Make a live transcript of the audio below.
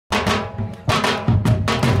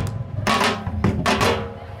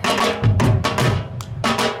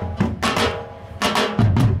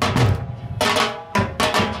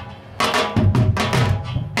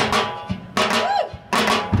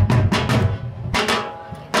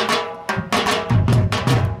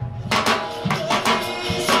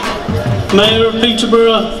Mayor of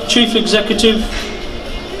Peterborough, Chief Executive,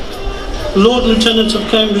 Lord Lieutenant of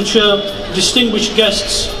Cambridgeshire, distinguished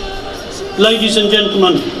guests, ladies and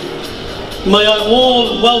gentlemen, may I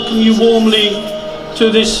all welcome you warmly to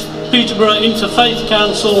this Peterborough Interfaith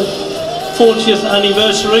Council 40th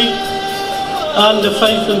anniversary and the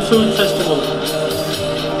Faith and Food Festival.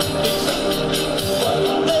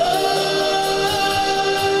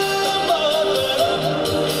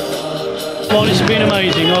 Well, it's been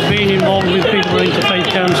amazing. I've been involved with Peterborough Interfaith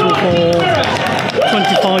Council for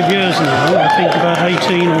 25 years now. I think about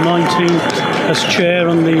 18 or 19 as chair,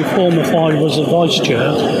 and the former 5 was a vice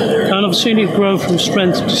chair. And I've seen it grow from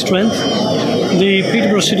strength to strength. The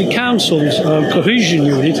Peterborough City Council's cohesion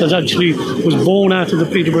unit was born out of the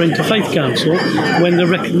Peterborough Interfaith Council when they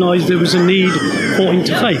recognised there was a need for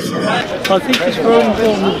interfaith. I think it's very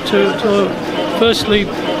important to firstly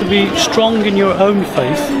to be strong in your own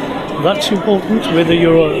faith. That's important, whether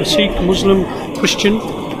you're a Sikh, Muslim, Christian,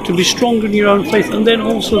 to be strong in your own faith, and then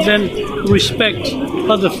also respect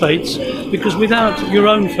other faiths, because without your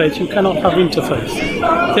own faith you cannot have interfaith.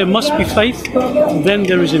 There must be faith, then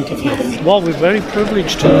there is interfaith. Well, we're very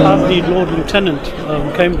privileged to have the Lord Lieutenant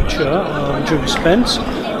of Cambridgeshire, Julie Spence,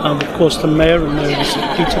 and of course the Mayor and Mayoress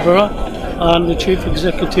of Peterborough, and the Chief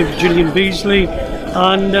Executive Gillian Beasley,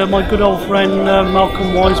 and my good old friend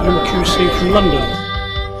Malcolm Wiseman QC from London.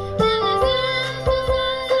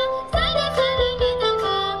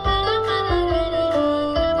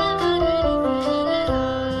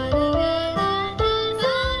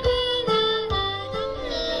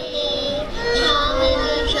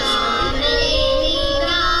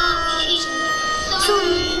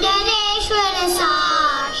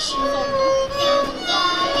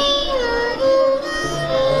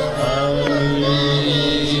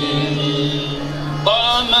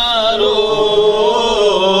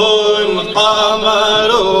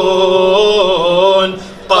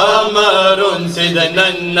 سيدنا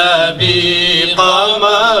النبي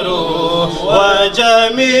قمر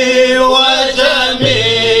وجميل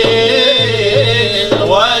وجميل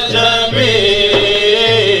وجميل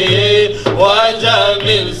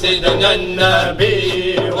وجميل سيدنا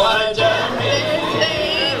النبي وجميل.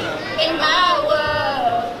 In my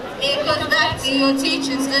world, it goes back to your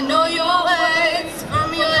teachings, to know your words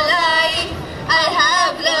from your life. I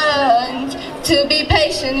have learned to be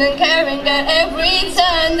patient and caring at every turn.